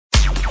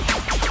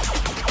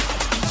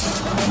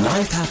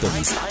Life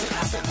Happens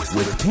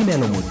with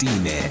Phemelo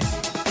Motene.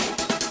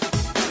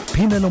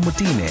 Phemelo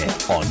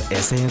Motene on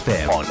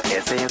SAFM.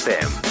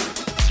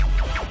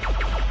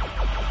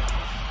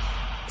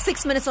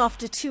 6 minutes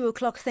after 2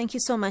 o'clock. Thank you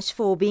so much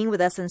for being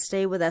with us and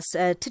stay with us.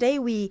 Today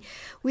we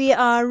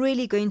are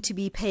really going to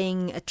be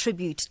paying a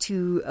tribute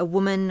to a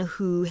woman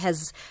who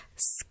has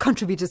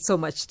contributed so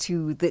much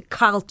to the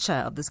culture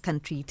of this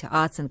country, to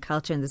arts and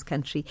culture in this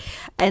country.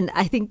 And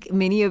I think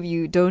many of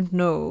you don't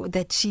know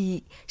that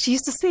she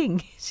used to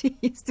sing. She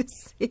used to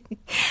sing.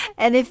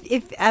 And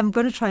if I'm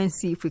going to try and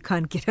see if we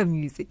can't get her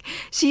music.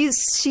 She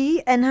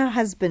and her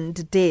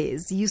husband, Des,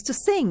 used to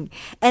sing.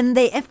 And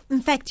they,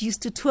 in fact,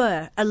 used to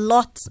tour a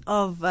lot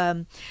of,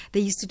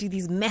 they used to do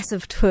these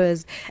massive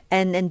tours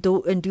and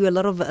do a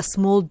lot of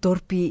small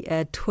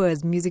dorpy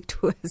tours, music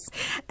tours.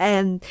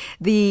 And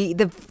the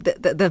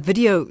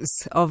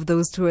videos of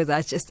those tours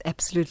are just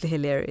absolutely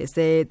hilarious.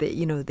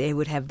 They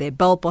would have their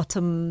bell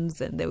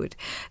bottoms and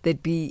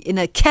they'd be in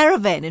a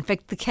caravan. In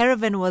fact, the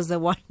caravan was the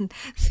one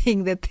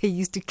thing that they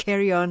used to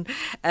carry on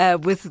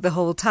with the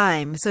whole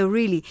time. So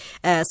really,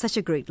 such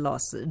a great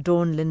loss.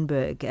 Dawn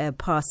Lindberg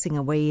passing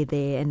away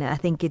there, and I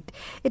think it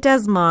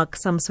does mark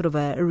some sort of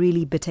a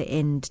really bitter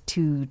end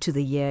to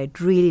the year. It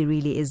really,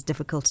 really is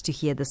difficult to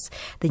hear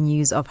the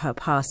news of her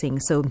passing.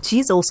 So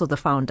she's also the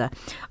founder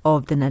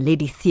of the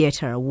Naledi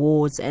Theatre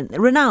Awards and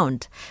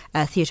renowned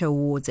theatre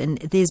awards, and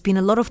there's been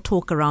a lot of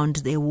talk around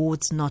the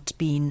awards not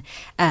being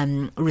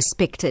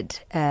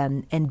respected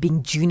and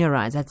being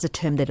juniorized. That's a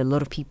term that a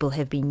lot of people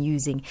have been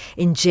using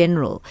in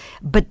general.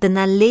 But the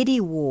Naledi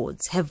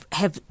Awards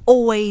have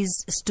always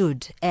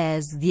stood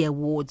as the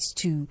awards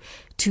to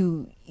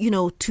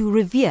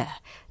revere.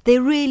 They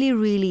really,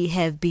 really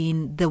have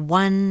been the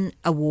one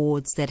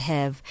awards that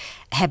have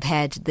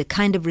had the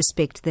kind of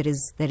respect that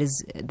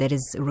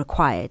is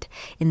required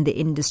in the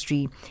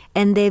industry.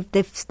 And there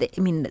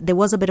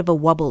was a bit of a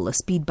wobble, a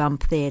speed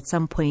bump there at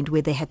some point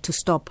where they had to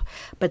stop,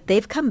 but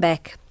they've come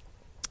back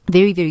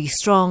very, very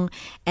strong,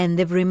 and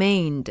they've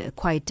remained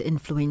quite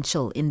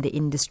influential in the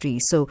industry.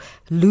 So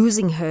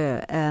losing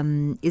her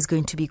is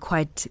going to be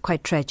quite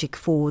tragic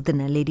for the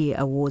Naledi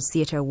Awards,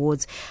 Theatre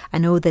Awards. I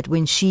know that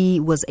when she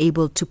was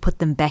able to put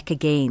them back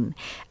again,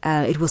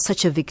 it was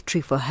such a victory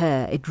for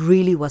her. It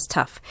really was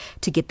tough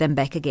to get them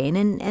back again.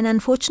 And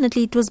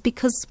unfortunately, it was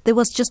because there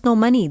was just no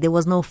money. There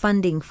was no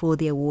funding for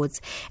the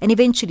awards. And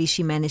eventually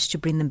she managed to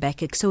bring them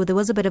back. So there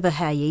was a bit of a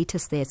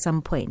hiatus there at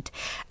some point.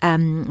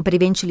 But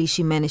eventually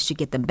she managed to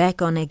get them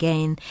back on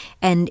again,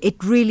 and it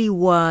really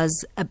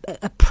was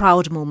a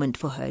proud moment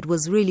for her. It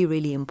was really,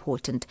 really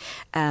important.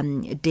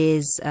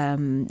 Des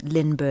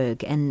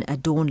Lindberg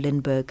and Dawn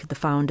Lindberg, the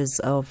founders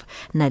of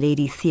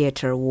Naledi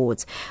Theatre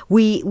Awards.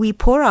 We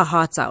pour our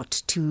hearts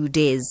out to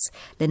Des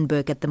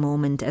Lindberg at the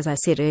moment. As I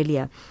said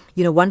earlier,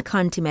 one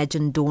can't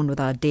imagine Dawn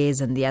without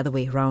Des, and the other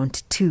way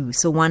around too.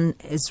 So one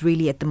is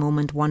really at the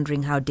moment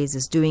wondering how Des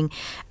is doing.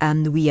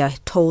 We are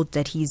told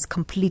that he's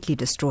completely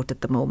distraught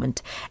at the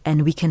moment,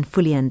 and we can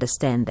fully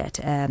understand that.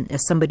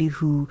 As somebody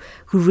who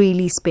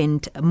really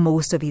spent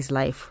most of his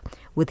life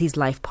with his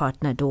life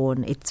partner,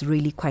 Dawn, it's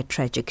really quite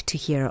tragic to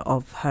hear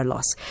of her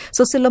loss.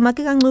 So Sello,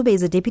 Ncube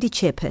is a deputy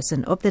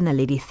chairperson of the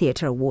Naledi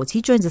Theatre Awards.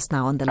 He joins us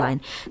now on the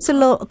line.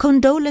 Sello,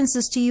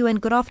 condolences to you and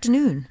good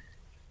afternoon.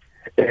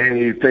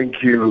 Hey,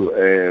 thank you,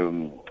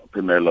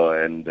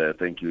 Phemelo, and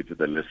thank you to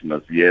the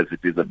listeners. Yes,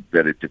 it is a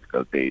very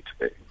difficult day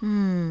today.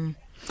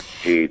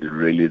 It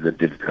really is a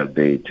difficult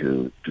day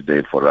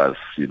today for us,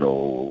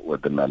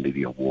 with the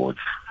Naledi Awards,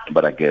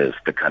 but I guess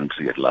the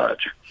country at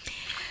large.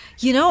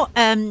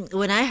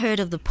 When I heard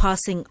of the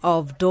passing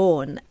of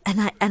Dawn,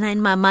 and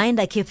in my mind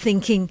I kept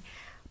thinking,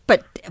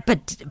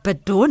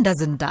 but Dawn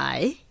doesn't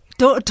die.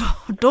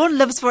 Dawn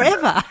lives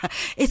forever.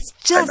 It's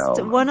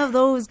just one of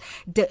those,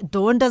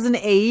 Dawn doesn't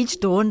age,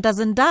 Dawn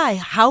doesn't die.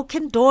 How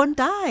can Dawn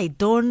die?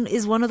 Dawn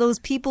is one of those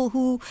people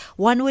who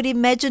one would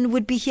imagine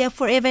would be here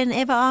forever and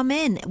ever.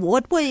 Amen.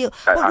 What were your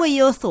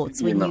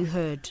thoughts when you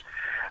heard?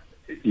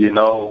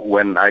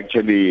 When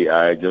actually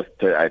I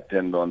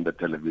turned on the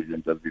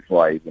television just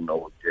before I even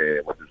know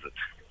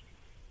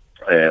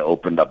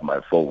opened up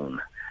my phone,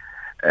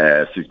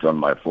 switched on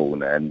my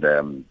phone, and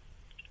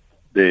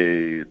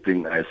the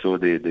thing I saw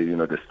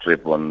the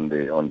strip on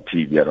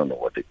TV. I don't know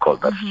what they call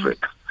that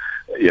strip,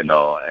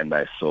 and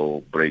I saw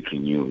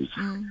breaking news.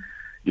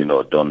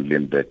 Dawn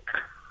Lindberg,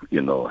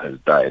 has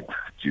died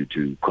due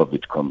to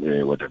COVID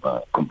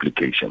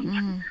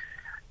complications,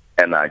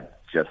 and I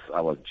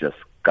was just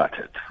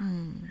gutted.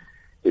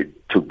 It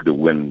took the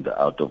wind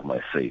out of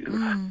my sails,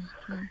 and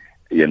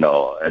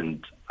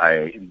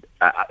I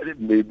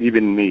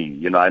even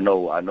me, I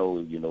know,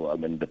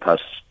 the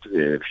past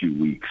few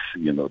weeks,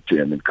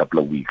 couple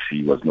of weeks,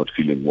 he was not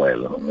feeling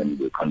well, and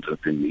we're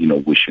constantly,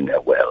 wishing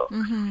her well.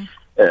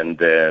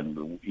 And,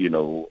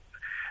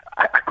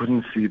 I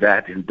couldn't see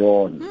that in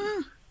Dawn.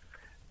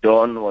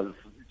 Dawn was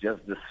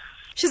just this.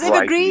 She's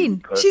evergreen.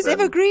 Person. She's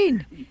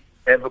evergreen.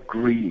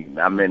 Evergreen.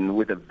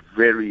 With a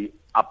very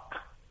up,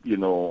 her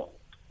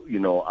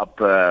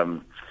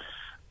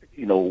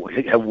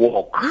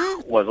walk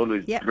was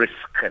always brisk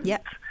and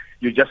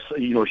you just,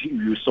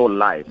 you saw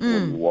life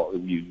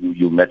when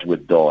you met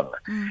with Dawn,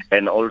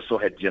 and also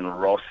had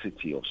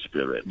generosity of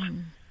spirit.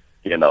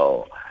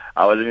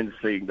 I was even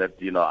saying that,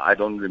 I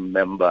don't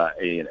remember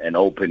an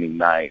opening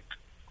night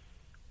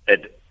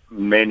at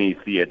many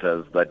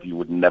theaters that you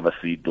would never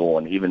see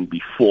Dawn, even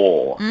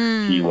before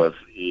he was,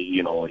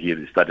 he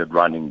started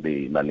running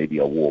the Naledi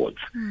Awards.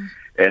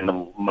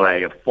 And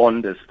my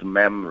fondest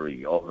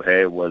memory of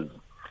her was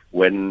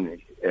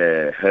when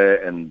her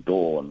and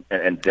Dawn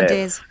and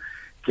Des,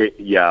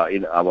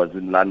 I was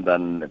in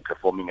London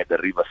performing at the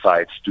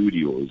Riverside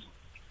Studios.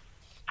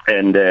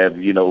 And,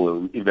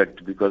 in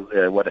fact, because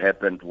what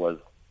happened was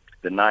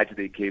the night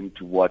they came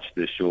to watch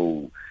the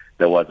show,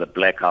 there was a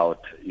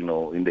blackout,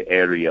 in the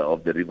area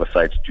of the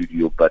Riverside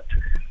Studio, but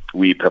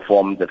we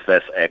performed the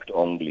first act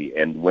only.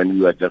 And when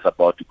we were just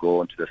about to go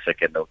on to the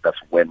second act, that's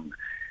when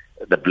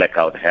the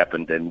blackout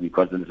happened. And we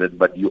constantly said,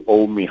 but you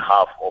owe me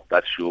half of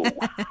that show,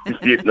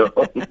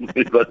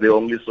 because they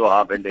only saw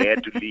half and they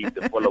had to leave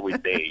the following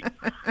day,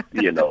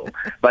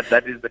 But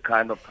that is the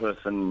kind of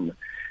person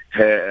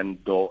her and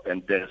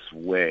Des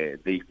were.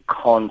 They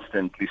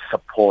constantly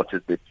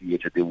supported the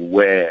theater. They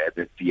were at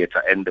the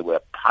theater, and they were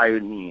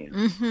pioneers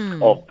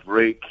of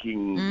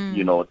breaking,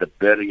 the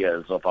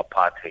barriers of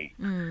apartheid.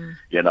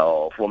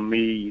 For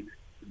me,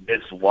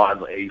 this was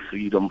a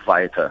freedom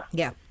fighter.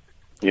 Yeah.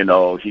 He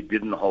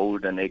didn't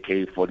hold an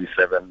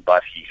AK-47,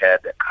 but he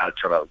had a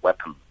cultural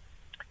weapon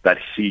that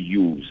he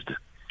used,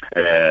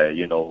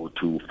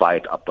 to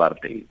fight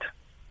apartheid.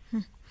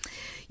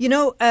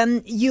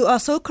 You are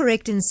so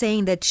correct in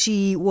saying that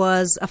she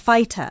was a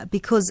fighter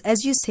because,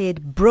 as you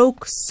said,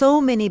 broke so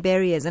many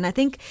barriers. And I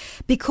think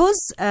because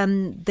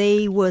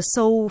they were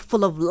so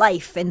full of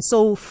life and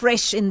so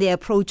fresh in their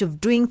approach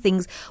of doing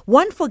things,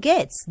 one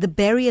forgets the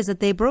barriers that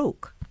they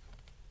broke.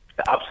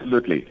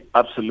 Absolutely.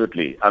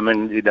 I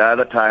mean, the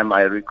other time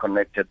I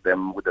reconnected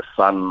them with the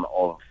son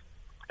of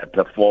a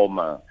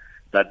performer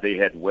that they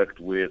had worked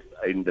with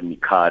in the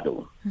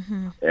Mikado,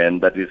 and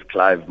that is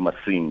Clive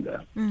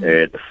Masinga,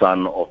 the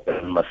son of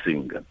Ben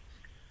Masinga.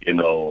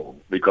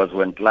 Because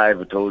when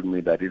Clive told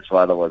me that his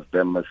father was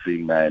Ben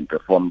Masinga and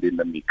performed in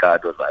the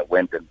Mikados, I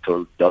went and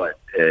told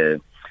Des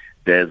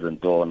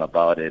and Dawn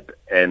about it,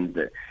 and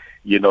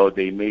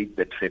they made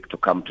the trip to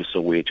come to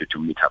Soweto to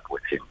meet up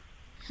with him.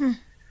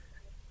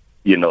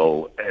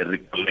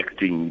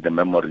 Recollecting the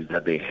memories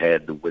that they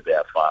had with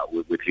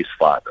with his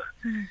father.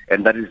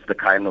 And that is the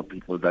kind of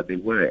people that they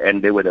were.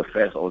 And they were the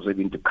first also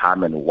even to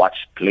come and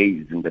watch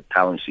plays in the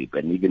township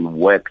and even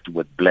worked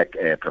with black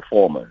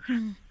performers.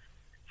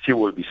 She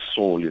will be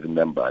sorely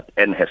remembered.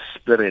 And her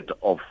spirit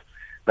of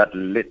that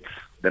lit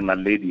the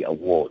Naledi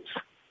Awards,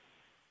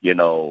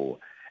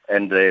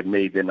 and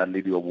made the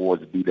Naledi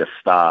Awards be the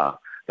star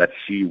that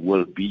she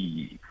will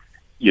be,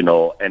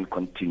 and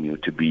continue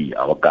to be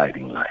our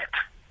guiding light.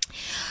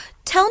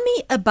 Tell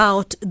me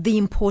about the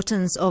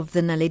importance of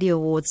the Naledi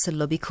Awards,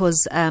 Sello,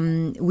 because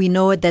we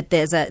know that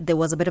there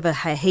was a bit of a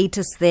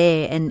hiatus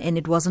there, and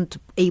they weren't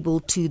able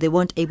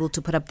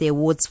to put up the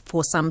awards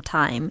for some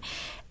time,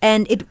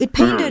 and it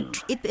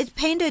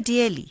pained her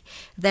dearly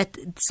that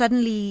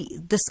suddenly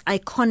this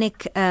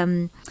iconic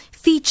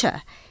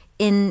feature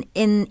in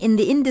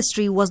the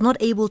industry was not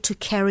able to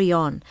carry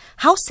on.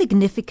 How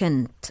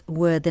significant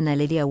were the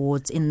Naledi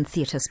Awards in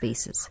theatre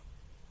spaces?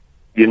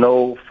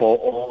 For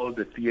all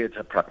the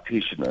theater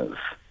practitioners,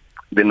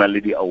 the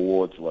Naledi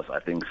Awards was, I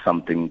think,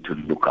 something to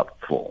look up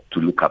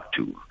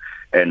to,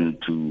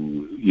 and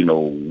to,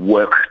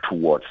 work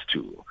towards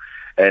to.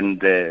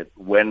 And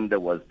when there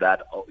was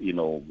that,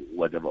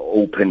 whatever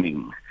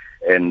opening,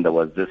 and there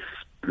was this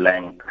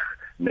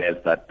blankness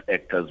that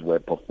actors were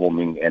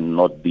performing and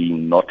not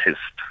being noticed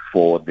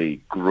for the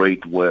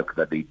great work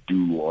that they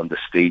do on the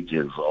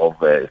stages of,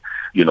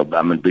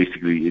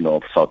 basically,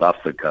 of South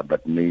Africa,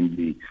 but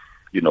mainly,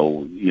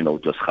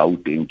 just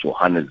Gauteng,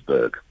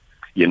 Johannesburg,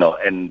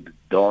 and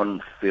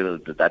Dawn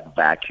filled that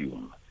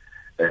vacuum,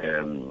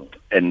 and,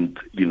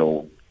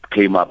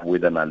 came up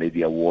with an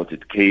Naledi Award.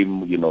 It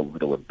came,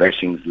 there were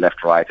bashings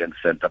left, right, and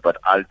center, but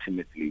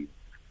ultimately,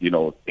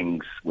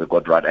 things were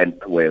got right and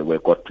were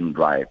gotten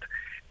right.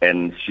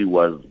 And she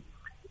was,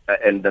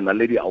 and the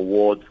Naledi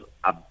Awards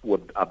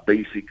are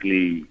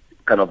basically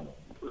kind of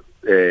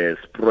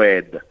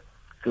spread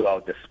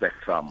throughout the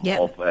spectrum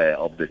of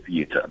the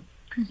theater.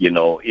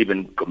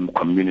 Even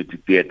community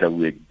theater,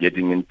 we're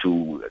getting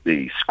into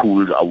the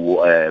schools,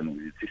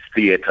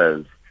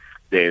 theaters,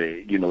 they're,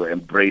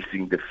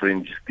 embracing the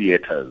fringe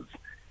theaters,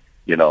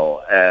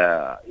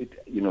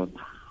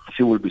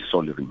 she will be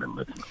sorely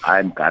remembered.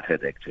 I'm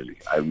gutted, actually.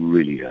 I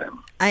really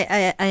am.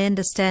 I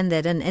understand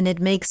that, and it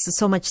makes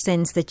so much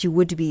sense that you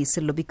would be,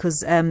 Sello,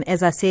 because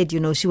as I said,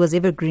 she was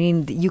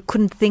evergreen. You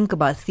couldn't think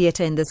about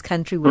theatre in this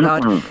country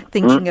without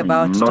thinking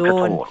about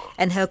Dawn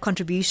and her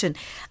contribution.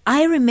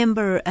 I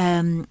remember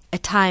a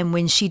time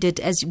when she did,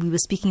 as we were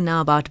speaking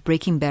now about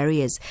breaking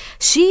barriers,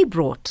 she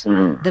brought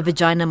the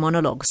vagina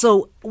monologue.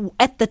 So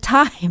at the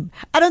time,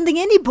 I don't think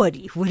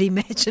anybody would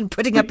imagine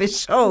putting up a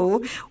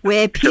show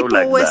where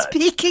people were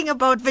speaking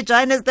about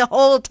vaginas the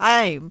whole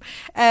time.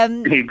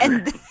 And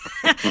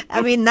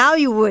I mean, now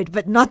you would,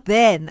 but not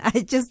then.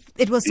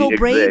 It was so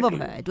brave of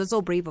her. It was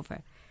so brave of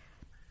her.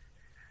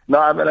 No,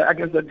 I mean, I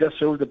guess that just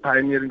shows the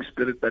pioneering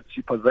spirit that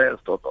she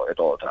possessed at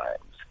all times.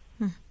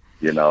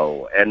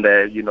 And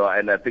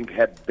I think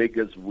her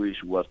biggest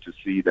wish was to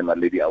see the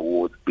Naledi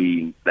Awards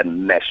being the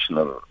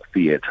National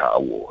Theatre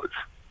Awards.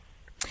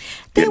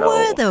 They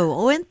were,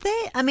 though, weren't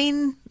they? I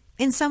mean,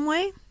 in some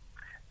way?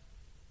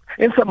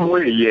 In some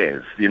way,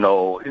 yes.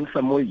 In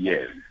some way,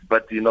 yes.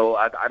 But,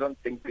 I don't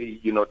think they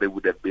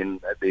would have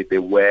been,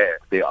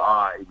 they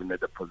are even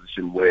at a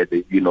position where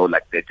they,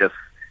 they're just,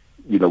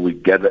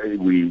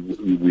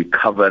 we're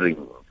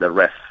covering the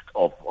rest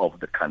of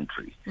the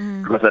country.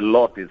 Because a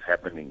lot is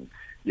happening,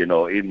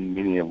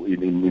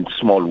 in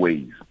small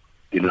ways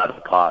in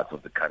other parts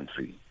of the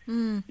country,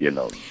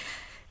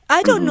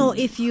 I don't know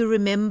if you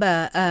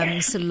remember,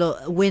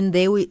 Sello, when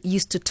they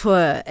used to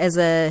tour as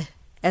a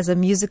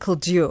musical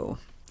duo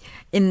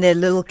in their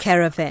little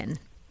caravan,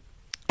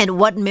 and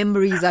what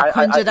memories are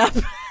conjured up.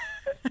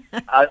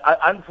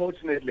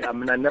 Unfortunately, I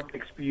never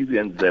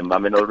experienced them.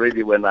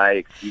 Already when I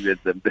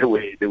experienced them,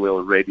 they were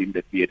already in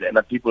the theater.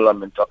 And people,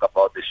 talk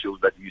about the shows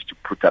that we used to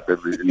put up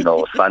every,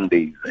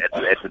 Sundays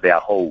at their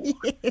home.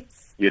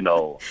 Yes.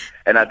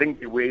 And I think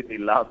the way they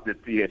loved the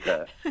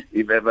theater,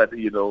 if ever,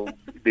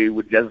 they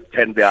would just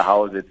turn their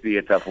house a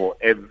theater for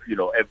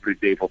every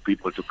day for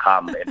people to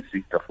come and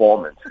see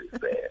performances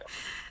there.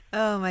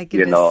 Oh my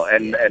goodness!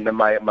 And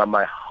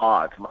my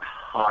heart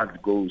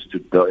goes to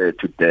Des.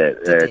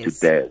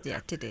 Yeah,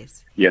 to Des.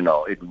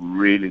 It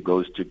really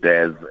goes to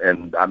Des,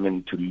 and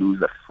to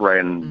lose a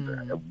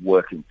friend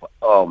working for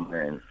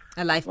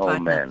a life partner.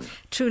 Man.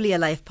 Truly a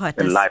life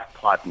partner. A life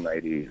partner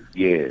it is,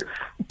 yes.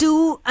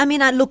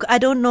 I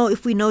don't know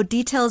if we know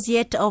details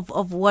yet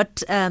of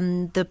what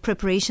the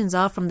preparations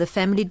are from the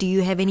family. Do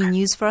you have any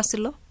news for us,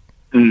 Sello?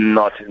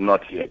 Not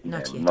yet.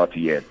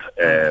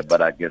 Right.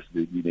 But I guess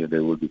they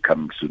will be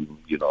coming soon.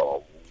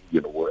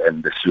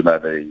 And the sooner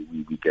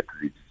we get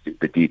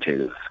the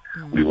details,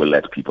 we will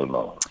let people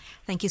know.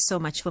 Thank you so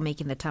much for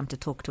making the time to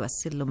talk to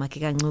us, Sello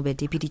Ncube,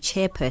 Deputy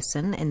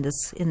Chairperson.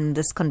 In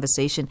this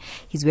conversation,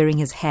 he's wearing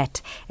his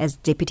hat as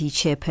Deputy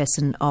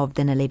Chairperson of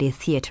the Naledi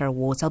Theatre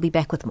Awards. I'll be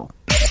back with more.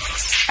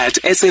 At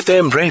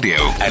SFM Radio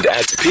and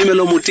at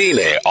Phemelo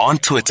Motene on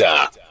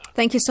Twitter.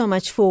 Thank you so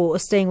much for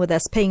staying with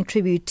us, paying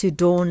tribute to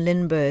Dawn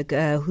Lindberg,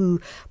 who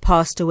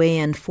passed away,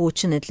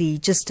 unfortunately.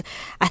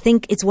 I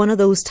think it's one of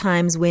those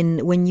times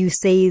when you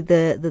say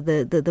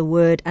the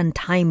word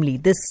untimely.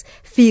 This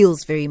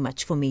feels very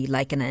much for me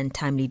like an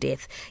untimely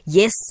death.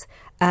 Yes,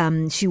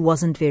 she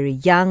wasn't very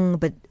young,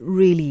 but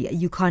really,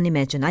 you can't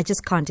imagine. I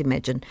just can't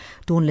imagine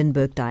Dawn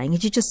Lindberg dying. You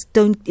just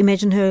don't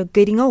imagine her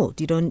getting old.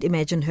 You don't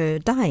imagine her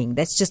dying.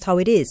 That's just how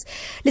it is.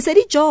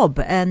 Lesedi Job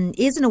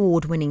is an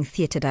award-winning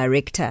theatre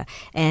director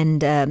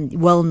and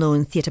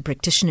well-known theatre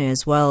practitioner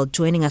as well,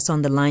 joining us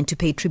on the line to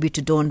pay tribute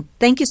to Dawn.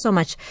 Thank you so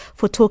much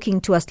for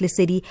talking to us,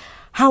 Lesedi.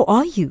 How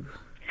are you?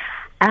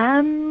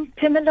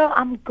 Phemelo,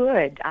 I'm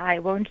good. I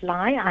won't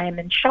lie. I am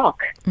in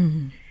shock.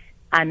 Mm-hmm.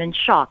 I'm in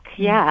shock,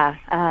 yeah.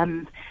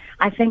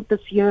 I think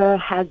this year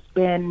has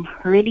been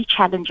really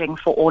challenging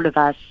for all of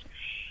us.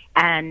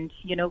 And,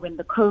 when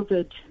the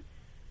COVID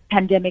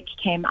pandemic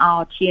came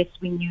out, yes,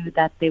 we knew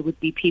that there would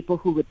be people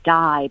who would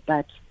die,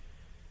 but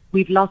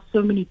we've lost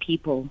so many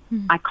people,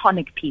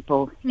 iconic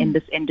people in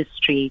this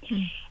industry.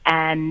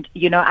 And,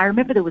 I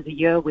remember there was a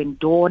year when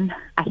Dawn,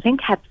 I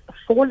think, had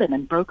fallen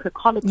and broke her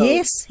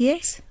collarbone.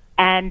 Yes.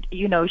 And,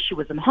 she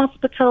was in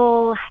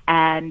hospital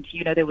and,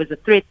 there was a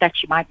threat that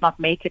she might not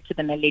make it to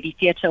the Naledi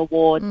Theatre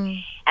Awards.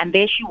 And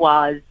there she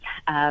was,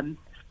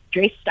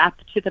 dressed up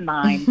to the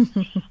nines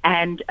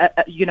and,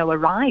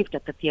 arrived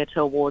at the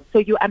Theatre Awards. So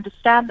you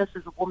understand this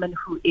is a woman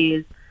who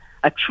is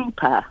a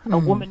trooper, a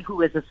woman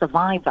who is a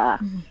survivor.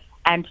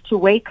 And to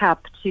wake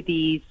up to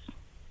these,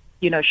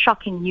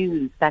 shocking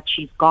news that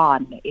she's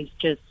gone is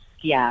just,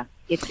 yeah,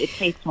 it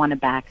takes one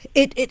aback.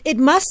 It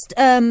must,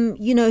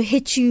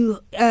 hit you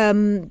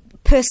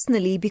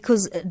personally,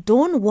 because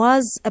Dawn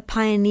was a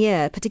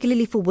pioneer,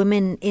 particularly for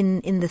women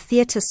in the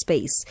theatre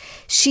space.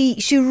 She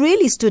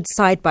really stood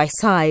side by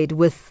side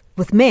with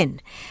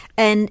men,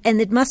 and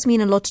it must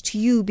mean a lot to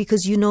you,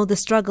 because the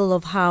struggle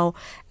of how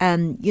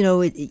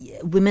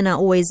women are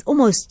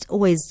almost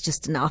always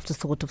just an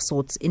afterthought of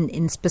sorts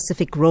in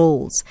specific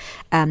roles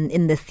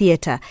in the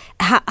theatre.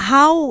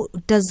 How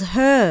does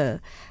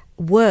her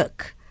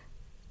work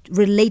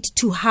relate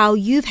to how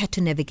you've had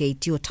to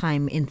navigate your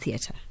time in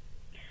theatre?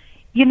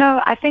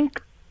 I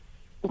think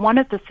one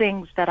of the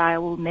things that I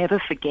will never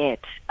forget,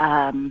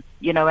 and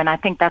I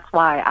think that's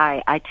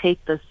why I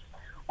take this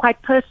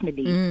quite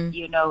personally,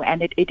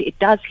 and it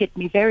does hit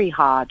me very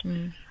hard,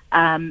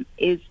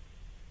 is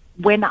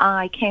when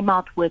I came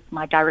out with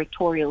my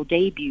directorial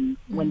debut,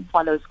 When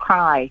Swallows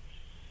Cry,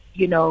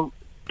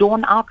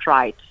 Dawn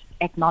outright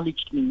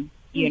acknowledged me,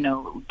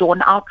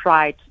 Dawn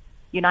outright,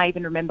 I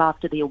even remember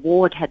after the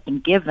award had been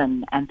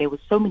given, and there were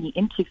so many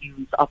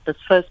interviews of this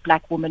first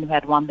black woman who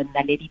had won the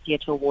Naledi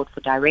Theatre Award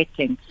for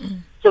directing.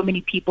 So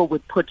many people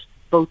would put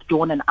both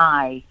Dawn and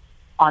I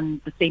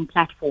on the same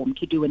platform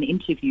to do an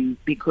interview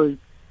because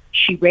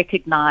she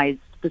recognized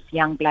this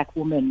young black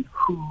woman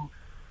who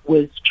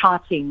was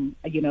charting,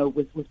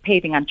 was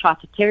paving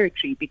uncharted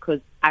territory because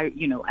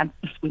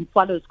When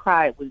Swallows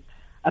Cry was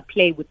a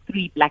play with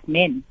 3 black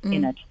men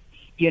in it,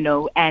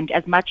 and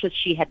as much as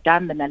she had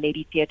done the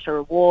Naledi Theatre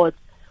Awards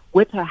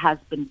with her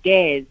husband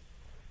Des,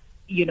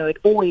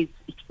 it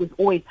was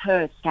always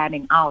her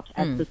standing out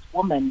as this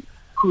woman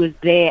who is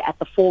there at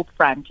the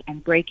forefront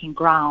and breaking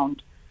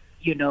ground,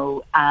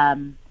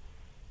 and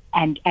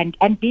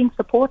being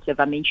supportive.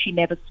 I mean, she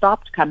never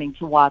stopped coming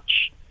to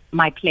watch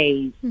my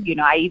plays.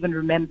 I even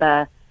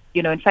remember,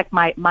 in fact,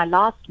 my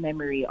last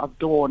memory of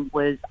Dawn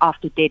was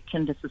after Dead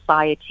Tinder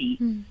Society,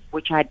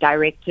 which I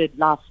directed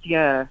last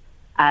year,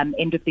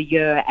 end of the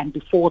year, and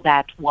before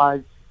that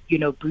was,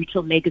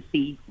 Brutal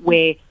Legacy,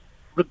 where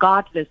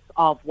regardless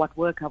of what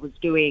work I was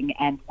doing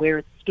and where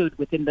it stood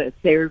within the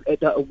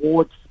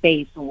award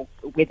space or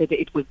whether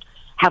it would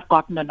have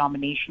gotten a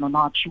nomination or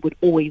not, she would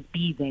always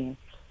be there,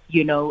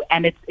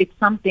 and it's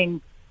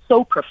something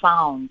so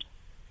profound.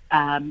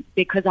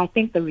 Because I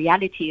think the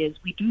reality is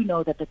we do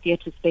know that the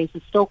theatre space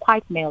is still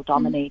quite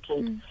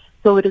male-dominated.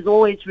 So it is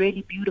always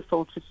really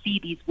beautiful to see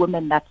these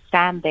women that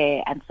stand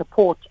there and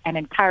support and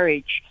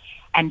encourage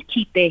and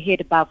keep their head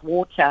above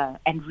water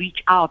and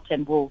reach out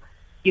and will,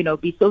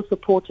 be so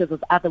supportive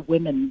of other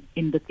women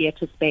in the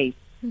theatre space.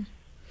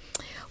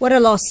 What a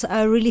loss.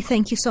 I really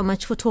thank you so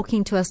much for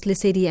talking to us,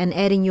 Lesedi, and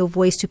adding your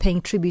voice to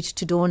paying tribute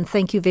to Dawn.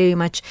 Thank you very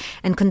much,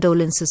 and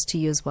condolences to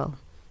you as well.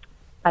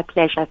 My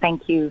pleasure.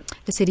 Thank you.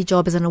 Lesedi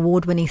Job is an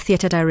award-winning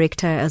theatre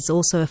director, as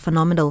also a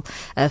phenomenal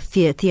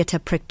theatre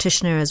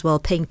practitioner as well,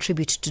 paying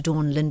tribute to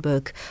Dawn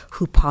Lindberg,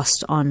 who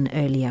passed on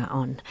earlier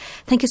on.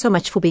 Thank you so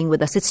much for being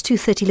with us. It's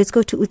 2:30. Let's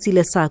go to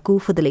Utsile Saku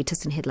for the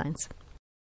latest in headlines.